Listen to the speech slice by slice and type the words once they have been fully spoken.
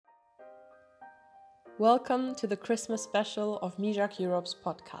Welcome to the Christmas special of Mijak Europe's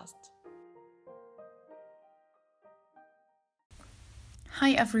podcast.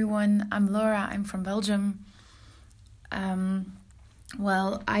 Hi everyone, I'm Laura, I'm from Belgium.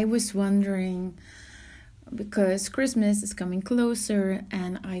 I was wondering, because Christmas is coming closer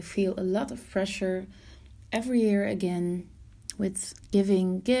and I feel a lot of pressure every year again with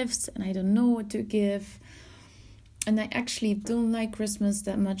giving gifts and I don't know what to give. And I actually don't like Christmas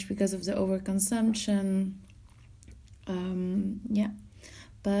that much because of the overconsumption.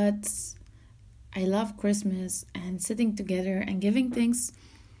 But I love Christmas and sitting together and giving things.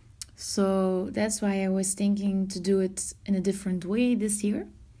 So that's why I was thinking to do it in a different way this year.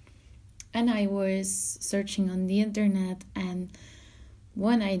 And I was searching on the internet, and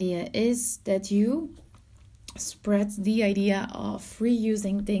one idea is that you spread the idea of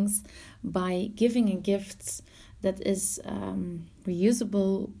reusing things by giving a gift that is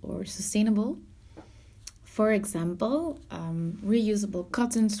reusable or sustainable. For example, reusable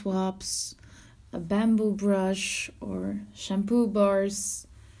cotton swabs, a bamboo brush or shampoo bars,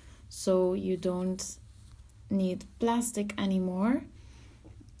 so you don't need plastic anymore,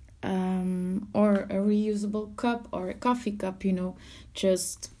 or a reusable cup or a coffee cup.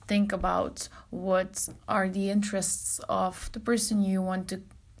 Just think about what are the interests of the person you want to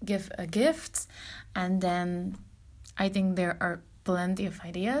give a gift, and then I think there are plenty of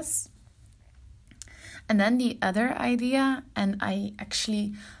ideas. And then the other idea, and I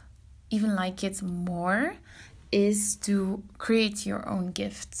actually even like it more, is to create your own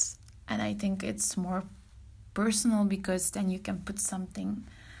gifts. And I think it's more personal because then you can put something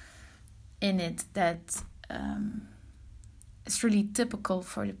in it that is really typical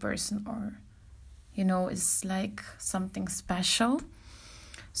for the person, or is like something special.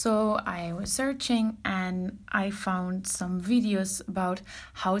 So I was searching and I found some videos about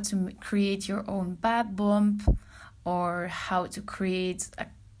how to create your own bath bomb, or how to create a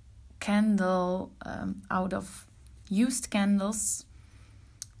candle out of used candles,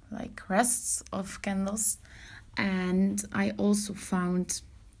 like rests of candles. And I also found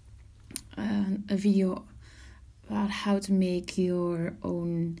a video about how to make your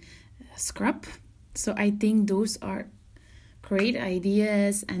own scrub. So I think those are great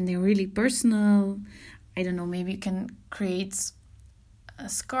ideas and they're really personal. I don't know, maybe you can create a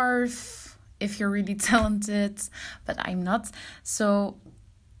scarf if you're really talented, but I'm not. So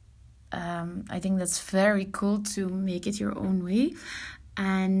I think that's very cool to make it your own way.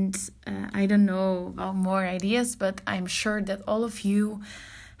 And I don't know about more ideas, but I'm sure that all of you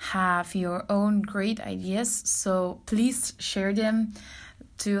have your own great ideas. So please share them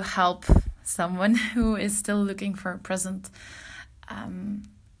to help someone who is still looking for a present.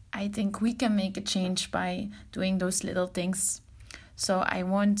 I think we can make a change by doing those little things. So I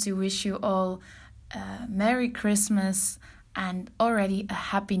want to wish you all a Merry Christmas and already a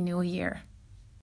Happy New Year.